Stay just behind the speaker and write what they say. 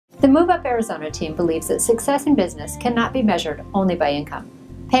The Move Up Arizona team believes that success in business cannot be measured only by income.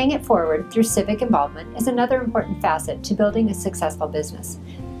 Paying it forward through civic involvement is another important facet to building a successful business.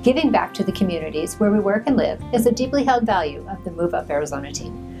 Giving back to the communities where we work and live is a deeply held value of the Move Up Arizona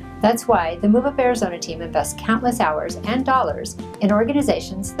team. That's why the Move Up Arizona team invests countless hours and dollars in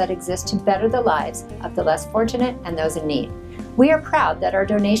organizations that exist to better the lives of the less fortunate and those in need. We are proud that our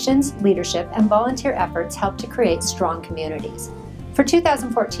donations, leadership, and volunteer efforts help to create strong communities. For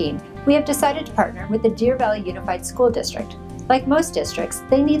 2014, we have decided to partner with the Deer Valley Unified School District. Like most districts,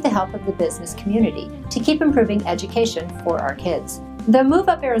 they need the help of the business community to keep improving education for our kids. The Move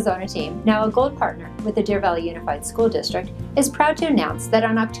Up Arizona team, now a gold partner with the Deer Valley Unified School District, is proud to announce that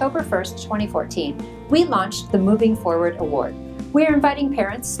on October 1st, 2014, we launched the Moving Forward Award. We are inviting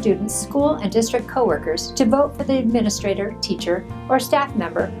parents, students, school, and district coworkers to vote for the administrator, teacher, or staff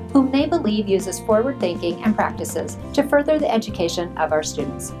member whom they believe uses forward thinking and practices to further the education of our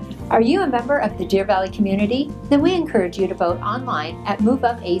students. Are you a member of the Deer Valley community? Then we encourage you to vote online at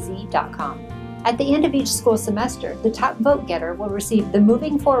MoveUpAz.com. At the end of each school semester, the top vote getter will receive the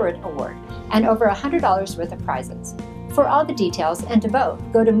Moving Forward Award and over $100 worth of prizes. For all the details and to vote,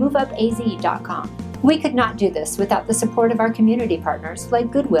 go to MoveUpAz.com. We could not do this without the support of our community partners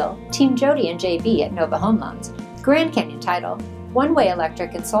like Goodwill, Team Jody and JB at Nova Home Loans, Grand Canyon Title, One Way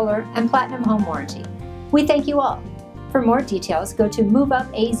Electric and Solar, and Platinum Home Warranty. We thank you all. For more details, go to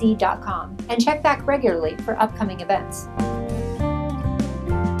MoveUpAz.com and check back regularly for upcoming events.